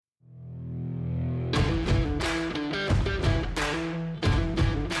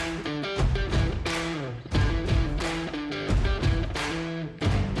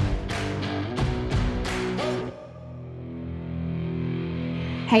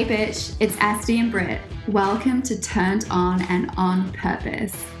Hey bitch, it's Asti and Britt. Welcome to Turned On and On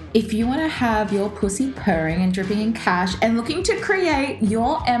Purpose. If you want to have your pussy purring and dripping in cash and looking to create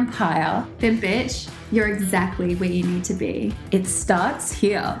your empire, then bitch, you're exactly where you need to be. It starts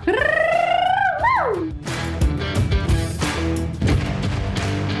here.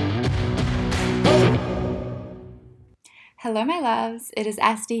 Hello my loves, it is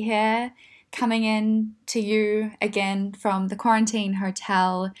Asti here, coming in to you again from the quarantine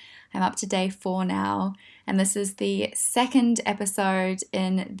hotel. I'm up to day 4 now, and this is the second episode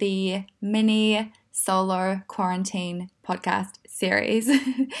in the mini solo quarantine podcast series.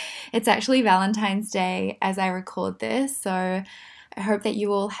 It's actually Valentine's Day as I record this, so I hope that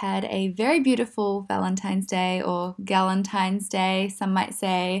you all had a very beautiful Valentine's Day, or Galentine's Day, some might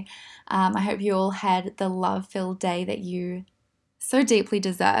say. I hope you all had the love-filled day that you so deeply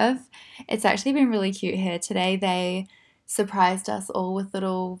deserve. It's actually been really cute here today. They surprised us all with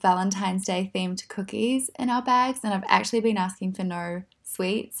little Valentine's Day themed cookies in our bags, and I've actually been asking for no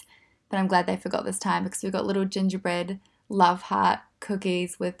sweets, but I'm glad they forgot this time because we've got little gingerbread love heart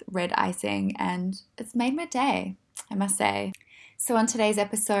cookies with red icing, and it's made my day, I must say. So on today's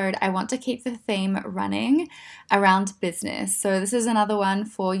episode, I want to keep the theme running around business. So this is another one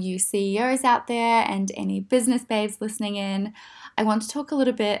for you CEOs out there and any business babes listening in. I want to talk a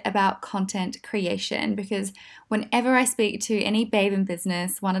little bit about content creation, because whenever I speak to any babe in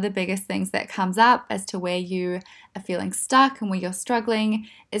business, one of the biggest things that comes up as to where you are feeling stuck and where you're struggling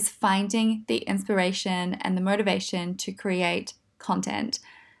is finding the inspiration and the motivation to create content.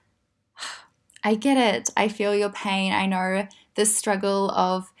 I get it. I feel your pain. I know the struggle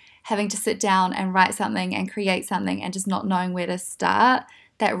of having to sit down and write something and create something and just not knowing where to start.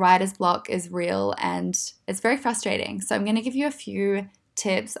 That writer's block is real and it's very frustrating. So I'm going to give you a few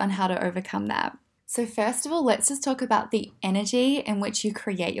tips on how to overcome that. So first of all, let's just talk about the energy in which you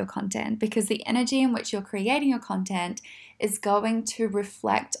create your content, because the energy in which you're creating your content is going to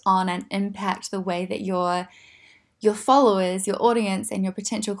reflect on and impact the way that your followers, your audience, and your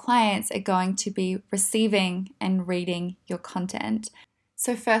potential clients are going to be receiving and reading your content.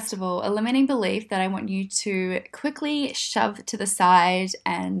 So first of all, a limiting belief that I want you to quickly shove to the side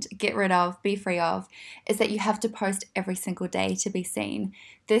and get rid of, be free of, is that you have to post every single day to be seen.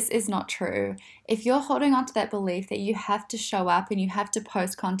 This is not true. If you're holding on to that belief that you have to show up and you have to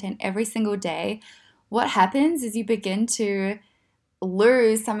post content every single day, what happens is you begin to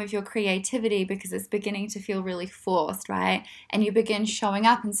lose some of your creativity because it's beginning to feel really forced, right? And you begin showing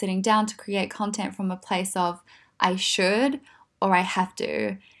up and sitting down to create content from a place of I should or I have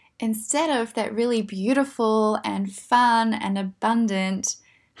to, instead of that really beautiful and fun and abundant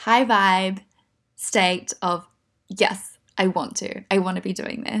high vibe state of yes, I want to be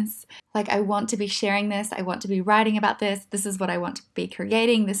doing this. Like, I want to be sharing this. I want to be writing about this. This is what I want to be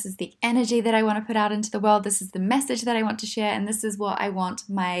creating. This is the energy that I want to put out into the world. This is the message that I want to share. And this is what I want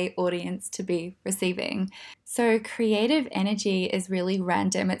my audience to be receiving. So creative energy is really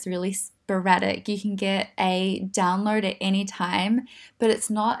random. It's really sporadic. You can get a download at any time, but it's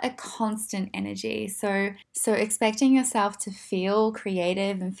not a constant energy. So expecting yourself to feel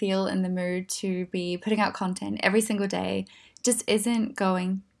creative and feel in the mood to be putting out content every single day just isn't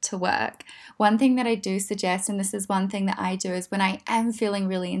going to work. One thing that I do suggest, and this is one thing that I do, is when I am feeling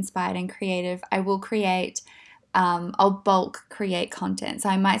really inspired and creative, I will create, I'll bulk create content. So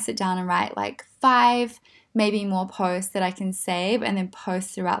I might sit down and write like 5, maybe more posts that I can save and then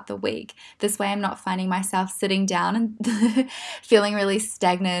post throughout the week. This way I'm not finding myself sitting down and feeling really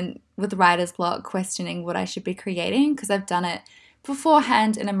stagnant with writer's block, questioning what I should be creating, because I've done it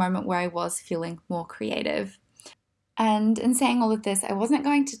beforehand in a moment where I was feeling more creative. And in saying all of this, I wasn't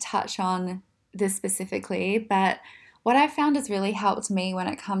going to touch on this specifically, but what I've found has really helped me when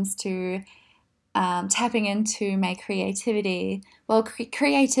it comes to tapping into my creativity. Well,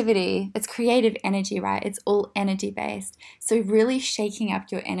 creativity, it's creative energy, right? It's all energy based. So really shaking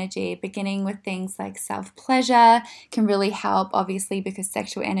up your energy, beginning with things like self-pleasure can really help, obviously, because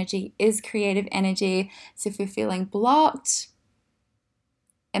sexual energy is creative energy. So if you're feeling blocked,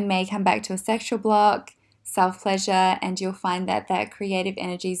 it may come back to a sexual block, self-pleasure, and you'll find that that creative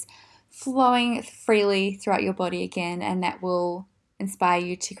energy is flowing freely throughout your body again, and that will inspire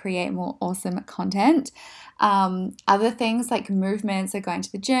you to create more awesome content. Other things like movements, so going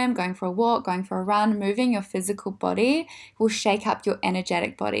to the gym, going for a walk, going for a run, moving your physical body will shake up your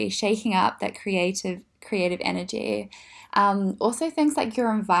energetic body. Shaking up that creative creative energy. Also things like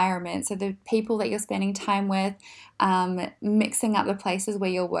your environment, so the people that you're spending time with, mixing up the places where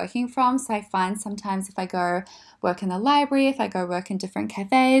you're working from. So I find sometimes if I go work in the library, if I go work in different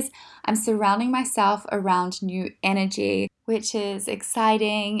cafes, I'm surrounding myself around new energy, which is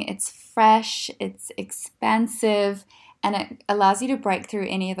exciting, it's fresh, it's expansive, and it allows you to break through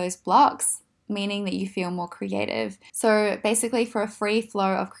any of those blocks, meaning that you feel more creative. So basically, for a free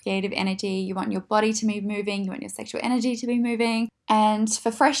flow of creative energy, you want your body to be moving, you want your sexual energy to be moving. And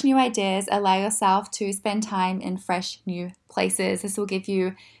for fresh new ideas, allow yourself to spend time in fresh new places. This will give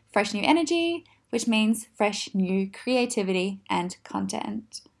you fresh new energy, which means fresh new creativity and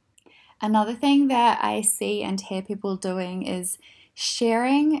content. Another thing that I see and hear people doing is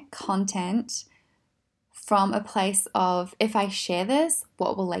sharing content from a place of, if I share this,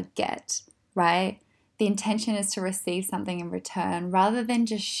 what will I get, right? The intention is to receive something in return rather than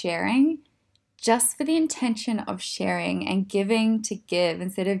just sharing, just for the intention of sharing and giving to give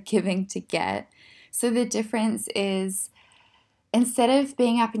instead of giving to get. So the difference is, instead of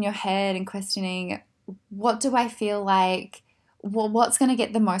being up in your head and questioning, what do I feel like? Well, what's going to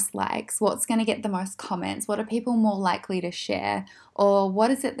get the most likes? What's going to get the most comments? What are people more likely to share? Or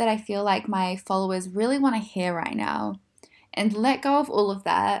what is it that I feel like my followers really want to hear right now? And let go of all of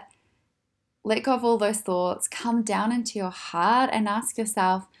that. Let go of all those thoughts. Come down into your heart and ask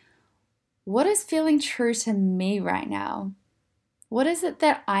yourself, what is feeling true to me right now? What is it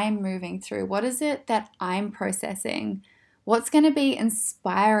that I'm moving through? What is it that I'm processing? What's going to be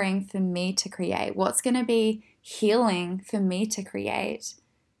inspiring for me to create? What's going to be healing for me to create?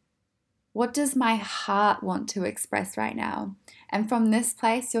 What does my heart want to express right now? And from this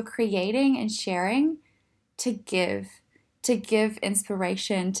place, you're creating and sharing to give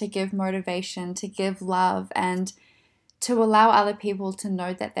inspiration, to give motivation, to give love, and to allow other people to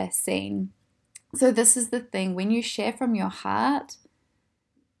know that they're seen. So this is the thing, when you share from your heart,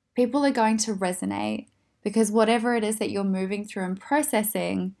 people are going to resonate, because whatever it is that you're moving through and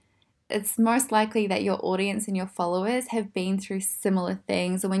processing, it's most likely that your audience and your followers have been through similar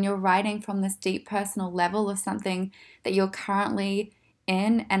things. Or when you're writing from this deep personal level of something that you're currently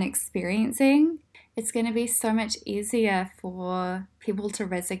in and experiencing, it's going to be so much easier for people to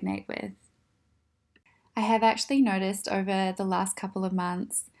resonate with. I have actually noticed over the last couple of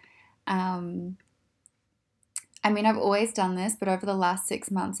months, I've always done this, but over the last 6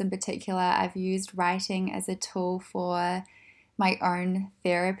 months in particular, I've used writing as a tool for my own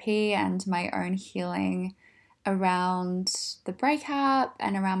therapy and my own healing around the breakup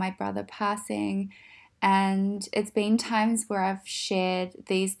and around my brother passing. And it's been times where I've shared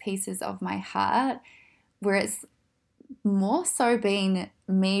these pieces of my heart where it's more so been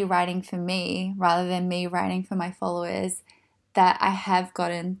me writing for me rather than me writing for my followers, that I have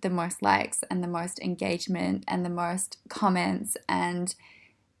gotten the most likes and the most engagement and the most comments and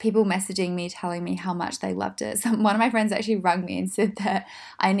people messaging me telling me how much they loved it. So one of my friends actually rang me and said that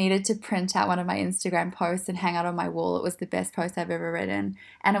I needed to print out one of my Instagram posts and hang out on my wall. It was the best post I've ever written.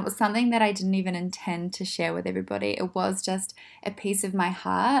 And it was something that I didn't even intend to share with everybody. It was just a piece of my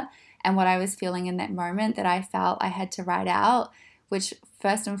heart and what I was feeling in that moment that I felt I had to write out, which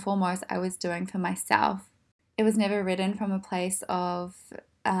first and foremost I was doing for myself. It was never written from a place of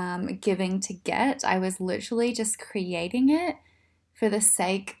giving to get. I was literally just creating it for the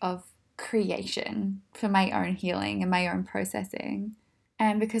sake of creation, for my own healing and my own processing.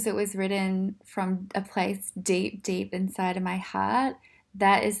 And because it was written from a place deep, deep inside of my heart,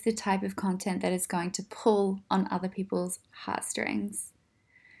 that is the type of content that is going to pull on other people's heartstrings.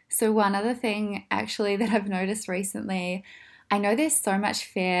 So one other thing actually that I've noticed recently, I know there's so much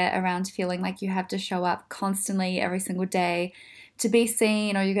fear around feeling like you have to show up constantly every single day to be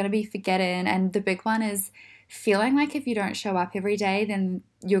seen, or you're going to be forgotten. And the big one is feeling like if you don't show up every day, then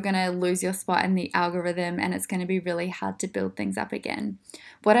you're going to lose your spot in the algorithm and it's going to be really hard to build things up again.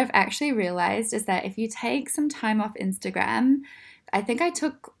 What I've actually realized is that if you take some time off Instagram, I think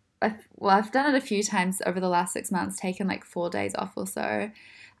I've done it a few times over the last 6 months, taken like 4 days off or so.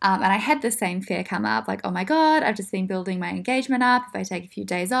 And I had the same fear come up, like, oh my God, I've just been building my engagement up. If I take a few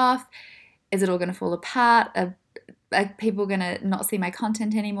days off, is it all going to fall apart? Are people going to not see my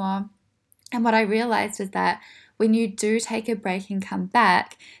content anymore? And what I realized is that when you do take a break and come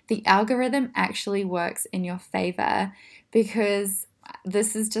back, the algorithm actually works in your favor, because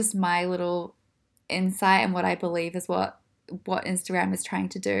this is just my little insight and what I believe is what Instagram is trying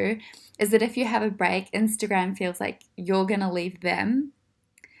to do, is that if you have a break, Instagram feels like you're going to leave them.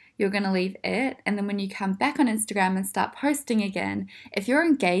 You're going to leave it. And then when you come back on Instagram and start posting again, if your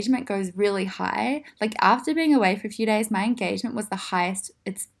engagement goes really high, like after being away for a few days, my engagement was the highest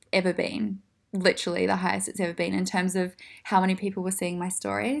it's ever been. literally the highest it's ever been in terms of how many people were seeing my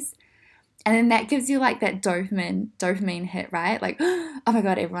stories. And then that gives you like that dopamine hit, right? Like, oh my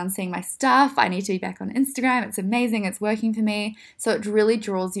God, everyone's seeing my stuff. I need to be back on Instagram. It's amazing. It's working for me. So it really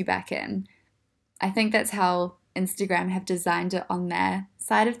draws you back in. I think that's how Instagram have designed it on their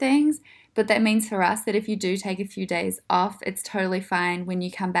side of things. But that means for us that if you do take a few days off, it's totally fine. When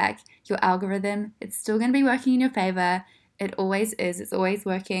you come back, your algorithm, it's still going to be working in your favor. It always is. It's always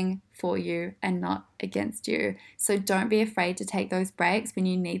working for you and not against you. So don't be afraid to take those breaks when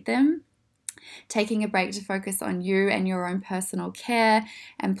you need them. Taking a break to focus on you and your own personal care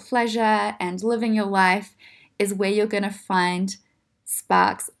and pleasure and living your life is where you're going to find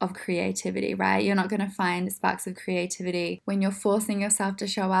sparks of creativity, right? You're not going to find sparks of creativity when you're forcing yourself to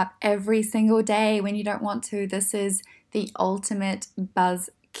show up every single day when you don't want to. This is the ultimate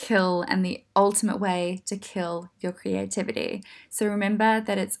buzz kill and the ultimate way to kill your creativity. So remember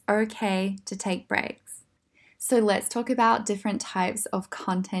that it's okay to take breaks. So let's talk about different types of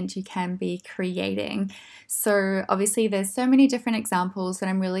content you can be creating. So obviously there's so many different examples that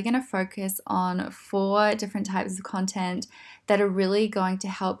I'm really going to focus on 4 different types of content that are really going to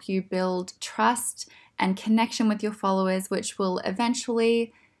help you build trust and connection with your followers, which will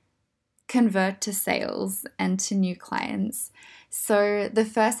eventually convert to sales and to new clients. So the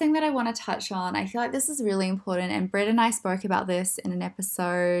first thing that I want to touch on, I feel like this is really important, and Britt and I spoke about this in an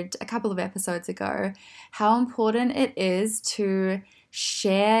episode a couple of episodes ago, how important it is to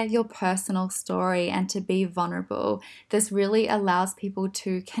share your personal story and to be vulnerable. This really allows people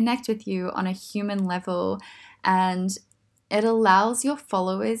to connect with you on a human level, and it allows your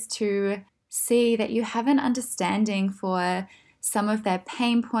followers to see that you have an understanding for some of their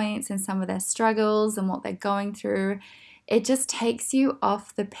pain points and some of their struggles and what they're going through. It just takes you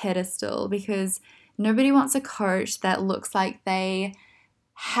off the pedestal, because nobody wants a coach that looks like they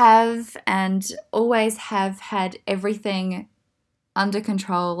have and always have had everything under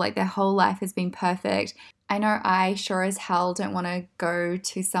control, like their whole life has been perfect. I know I sure as hell don't want to go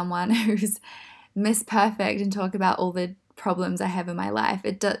to someone who's Miss Perfect and talk about all the problems I have in my life.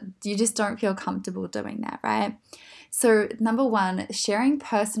 You just don't feel comfortable doing that, right? So number 1, sharing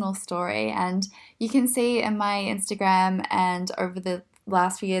personal story. And you can see in my Instagram and over the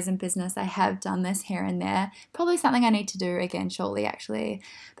last few years in business, I have done this here and there. Probably something I need to do again shortly, actually.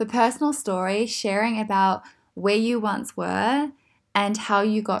 The personal story, sharing about where you once were and how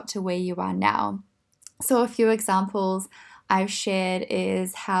you got to where you are now. So a few examples I've shared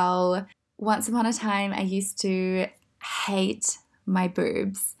is how once upon a time I used to hate my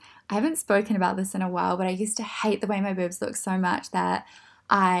boobs. I haven't spoken about this in a while, but I used to hate the way my boobs looked so much that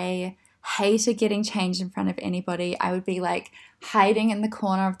I hated getting changed in front of anybody. I would be like hiding in the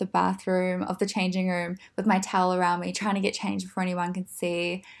corner of the bathroom, of the changing room, with my towel around me, trying to get changed before anyone could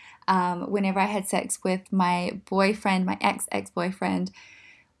see. Whenever I had sex with my boyfriend, my ex-boyfriend,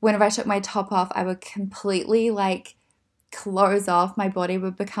 whenever I took my top off, I would completely like close off. My body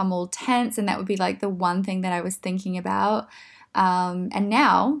would become all tense, and that would be like the one thing that I was thinking about. And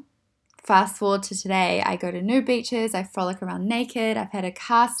now, fast forward to today, I go to nude beaches, I frolic around naked, I've had a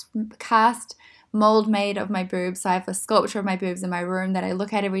cast mold made of my boobs, so I have a sculpture of my boobs in my room that I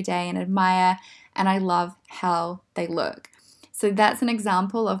look at every day and admire, and I love how they look. So that's an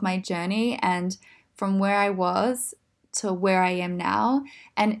example of my journey, and from where I was to where I am now.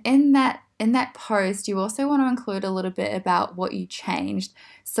 And in that post, you also want to include a little bit about what you changed.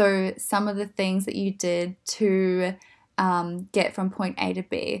 So some of the things that you did to get from point A to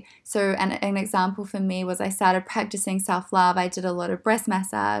B. So an example for me was I started practicing self-love. I did a lot of breast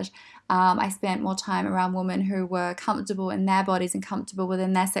massage. I spent more time around women who were comfortable in their bodies and comfortable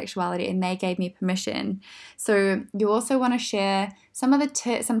within their sexuality, and they gave me permission. So you also want to share some of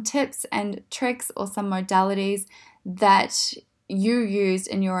the some tips and tricks or some modalities that you used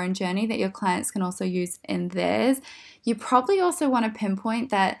in your own journey that your clients can also use in theirs. You probably also want to pinpoint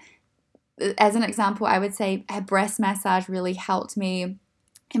that. As an example, I would say a breast massage really helped me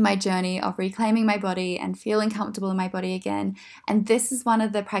in my journey of reclaiming my body and feeling comfortable in my body again. And this is one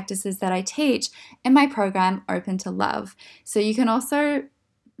of the practices that I teach in my program, Open to Love. So you can also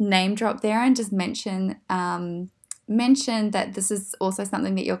name drop there and just mention that this is also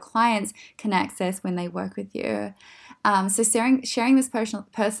something that your clients can access when they work with you. So sharing this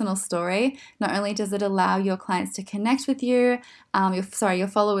personal story, not only does it allow your clients to connect with you, your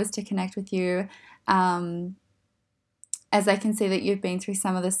followers to connect with you, as I can see that you've been through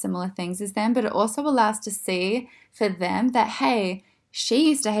some of the similar things as them, but it also allows to see for them that, hey, she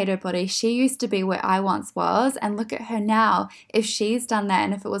used to hate her body. She used to be where I once was, and look at her now. If she's done that,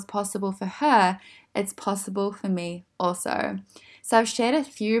 and if it was possible for her, it's possible for me also. So I've shared a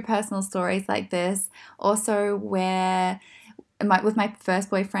few personal stories like this, also where with my first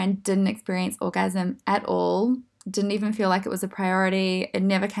boyfriend, didn't experience orgasm at all, didn't even feel like it was a priority. It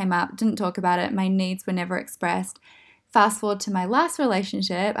never came up, didn't talk about it. My needs were never expressed. Fast forward to my last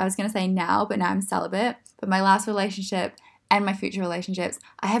relationship, I was going to say now, but now I'm celibate. But my last relationship and my future relationships,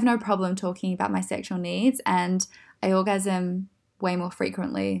 I have no problem talking about my sexual needs, and I orgasm way more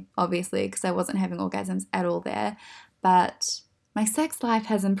frequently, obviously, because I wasn't having orgasms at all there. But my sex life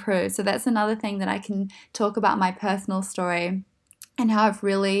has improved. So that's another thing that I can talk about, my personal story and how I've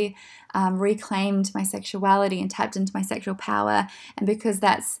really reclaimed my sexuality and tapped into my sexual power. And because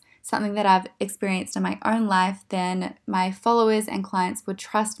that's something that I've experienced in my own life, then my followers and clients would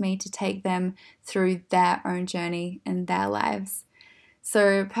trust me to take them through their own journey in their lives.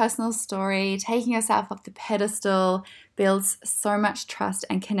 So personal story, taking yourself off the pedestal builds so much trust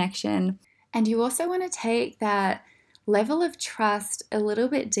and connection. And you also want to take that level of trust a little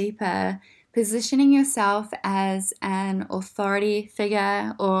bit deeper, positioning yourself as an authority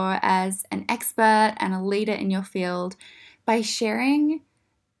figure or as an expert and a leader in your field by sharing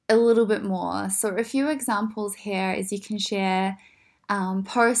a little bit more. So a few examples here is you can share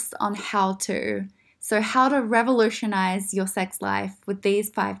posts on how to. So how to revolutionize your sex life with these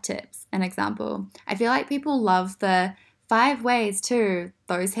 5 tips, an example. I feel like people love the 5 ways to,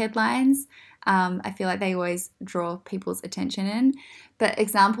 those headlines. I feel like they always draw people's attention in. But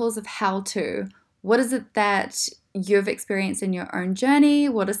examples of how to. What is it that you've experienced in your own journey?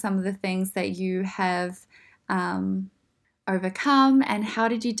 What are some of the things that you have overcome, and how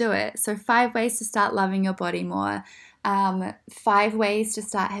did you do it? So 5 ways to start loving your body more. 5 ways to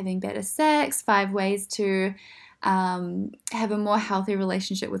start having better sex. 5 ways to have a more healthy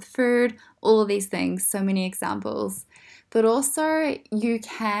relationship with food. All of these things. So many examples. But also you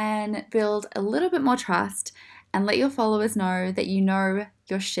can build a little bit more trust and let your followers know that you know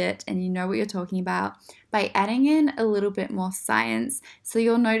your shit and you know what you're talking about by adding in a little bit more science. So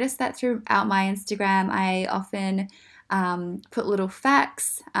you'll notice that throughout my Instagram, I often put little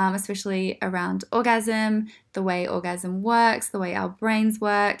facts, especially around orgasm, the way orgasm works, the way our brains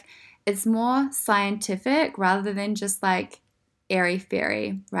work. It's more scientific rather than just like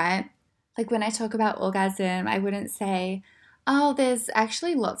airy-fairy, right? Like when I talk about orgasm, I wouldn't say, oh, there's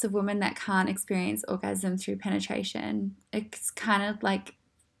actually lots of women that can't experience orgasm through penetration. It's kind of like,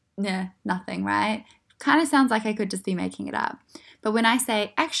 nothing, right? Kind of sounds like I could just be making it up. But when I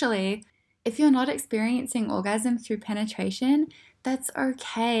say, actually, if you're not experiencing orgasm through penetration, that's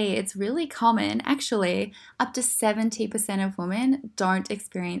okay. It's really common. Actually, up to 70% of women don't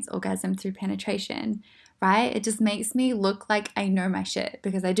experience orgasm through penetration, right? It just makes me look like I know my shit,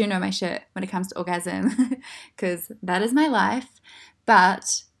 because I do know my shit when it comes to orgasm, because that is my life.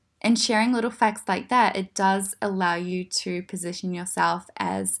 But in sharing little facts like that, it does allow you to position yourself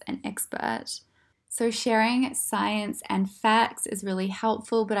as an expert. So sharing science and facts is really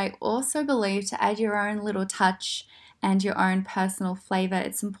helpful, but I also believe to add your own little touch and your own personal flavor,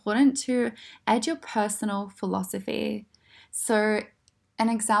 it's important to add your personal philosophy. So an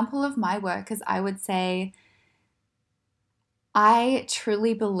example of my work is, I would say, I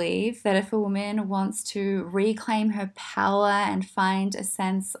truly believe that if a woman wants to reclaim her power and find a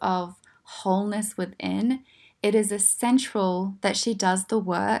sense of wholeness within, it is essential that she does the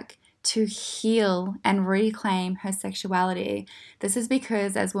work to heal and reclaim her sexuality. This is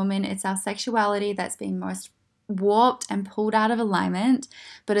because as women, it's our sexuality that's been most warped and pulled out of alignment,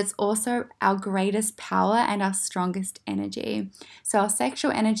 but it's also our greatest power and our strongest energy. So our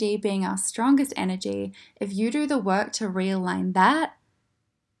sexual energy being our strongest energy, if you do the work to realign that,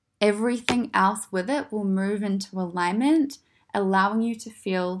 everything else with it will move into alignment, allowing you to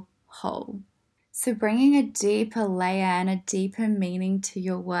feel whole. So bringing a deeper layer and a deeper meaning to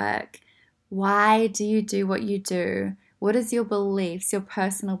your work. Why do you do what you do? What is your beliefs, your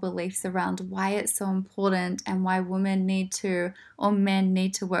personal beliefs around why it's so important and why women need to, or men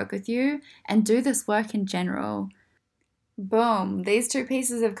need to work with you and do this work in general? Boom, these 2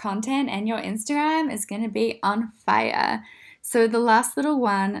 pieces of content and your Instagram is going to be on fire. So the last little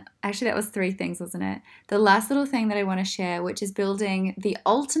one, actually that was 3 things, wasn't it? The last little thing that I want to share, which is building the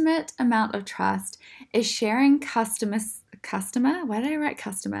ultimate amount of trust, is sharing customer? Why did I write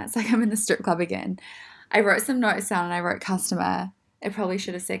customer? It's like I'm in the strip club again. I wrote some notes down and I wrote customer. I probably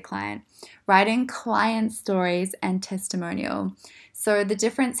should have said client. Writing client stories and testimonial. So the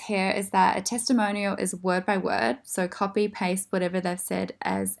difference here is that a testimonial is word by word, so copy, paste whatever they've said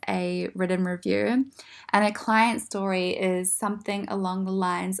as a written review. And a client story is something along the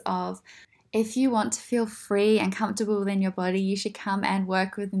lines of, if you want to feel free and comfortable within your body, you should come and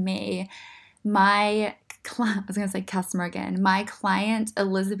work with me. My I was going to say customer again. My client,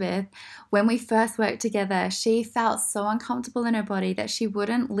 Elizabeth, when we first worked together, she felt so uncomfortable in her body that she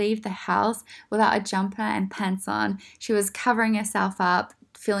wouldn't leave the house without a jumper and pants on. She was covering herself up,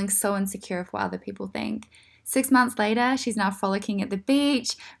 feeling so insecure of what other people think. 6 months later, she's now frolicking at the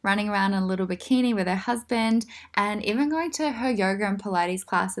beach, running around in a little bikini with her husband, and even going to her yoga and Pilates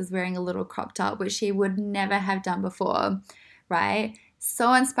classes wearing a little crop top, which she would never have done before, right?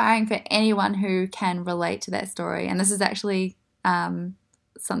 So inspiring for anyone who can relate to that story. And this is actually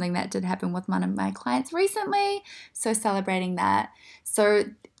something that did happen with one of my clients recently. So celebrating that. So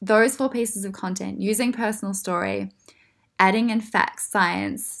those 4 pieces of content: using personal story, adding in facts,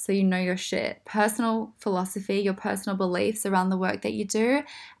 science, so you know your shit, personal philosophy, your personal beliefs around the work that you do,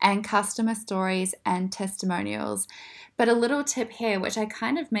 and customer stories and testimonials. But a little tip here, which I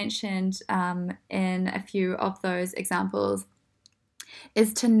kind of mentioned in a few of those examples,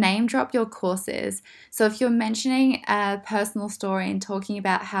 is to name drop your courses. So if you're mentioning a personal story and talking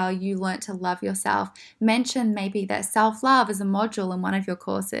about how you learned to love yourself, mention maybe that self-love is a module in one of your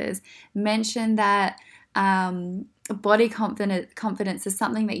courses. Mention that body confidence is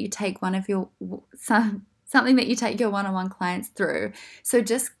something that you take something that you take your one-on-one clients through. So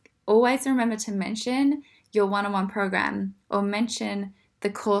just always remember to mention your one-on-one program, or mention the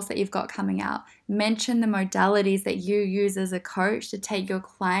course that you've got coming out. Mention the modalities that you use as a coach to take your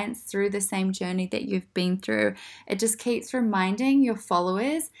clients through the same journey that you've been through. It just keeps reminding your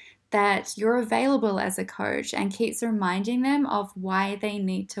followers that you're available as a coach, and keeps reminding them of why they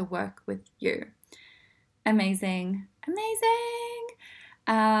need to work with you. Amazing.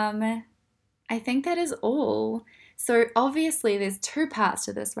 I think that is all. So obviously there's 2 parts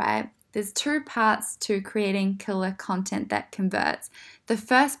to this, right? There's 2 parts to creating killer content that converts. The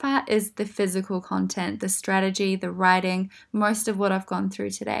first part is the physical content, the strategy, the writing, most of what I've gone through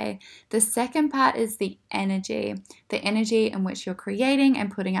today. The second part is the energy in which you're creating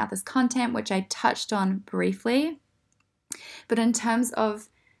and putting out this content, which I touched on briefly. But in terms of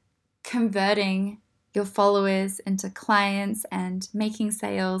converting your followers into clients and making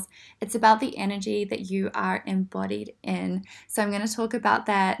sales, it's about the energy that you are embodied in. So I'm going to talk about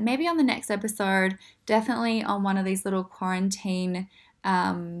that maybe on the next episode, definitely on one of these little quarantine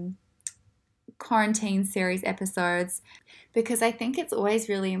series episodes, because I think it's always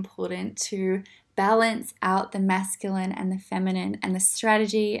really important to balance out the masculine and the feminine, and the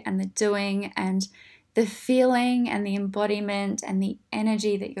strategy and the doing and the feeling and the embodiment and the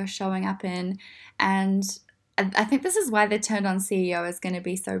energy that you're showing up in. And I think this is why the Turned On CEO is going to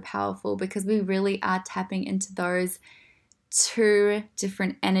be so powerful, because we really are tapping into those 2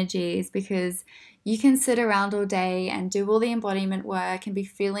 different energies. Because you can sit around all day and do all the embodiment work and be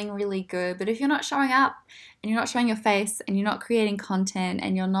feeling really good, but if you're not showing up and you're not showing your face and you're not creating content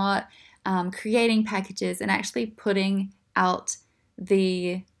and you're not creating packages and actually putting out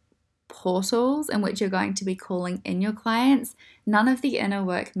the portals in which you're going to be calling in your clients, none of the inner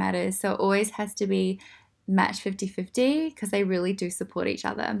work matters. So it always has to be match 50-50, because they really do support each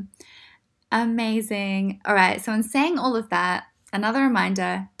other. Amazing. All right, so in saying all of that, another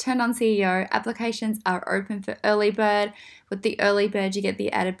reminder, Turned On CEO applications are open for early bird. With the early bird, you get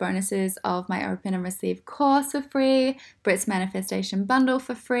the added bonuses of my Open and Receive course for free, Britt's Manifestation Bundle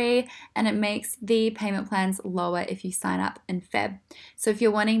for free, and it makes the payment plans lower if you sign up in Feb. So if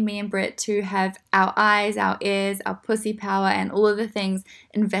you're wanting me and Britt to have our eyes, our ears, our pussy power, and all of the things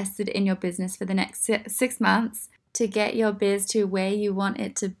invested in your business for the next 6 months to get your biz to where you want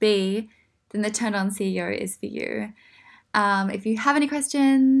it to be, then the Turned On CEO is for you. If you have any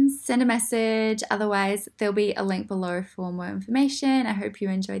questions, send a message. Otherwise, there'll be a link below for more information. I hope you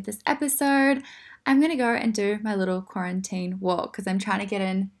enjoyed this episode. I'm going to go and do my little quarantine walk, because I'm trying to get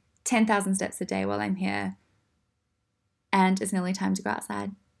in 10,000 steps a day while I'm here. And it's nearly time to go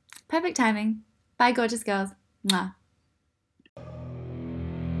outside. Perfect timing. Bye, gorgeous girls. Mwah.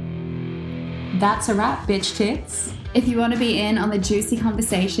 That's a wrap, bitch tits. If you want to be in on the juicy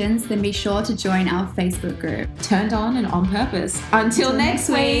conversations, then be sure to join our Facebook group. Turned On and On Purpose. Until next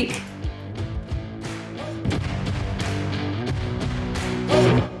week.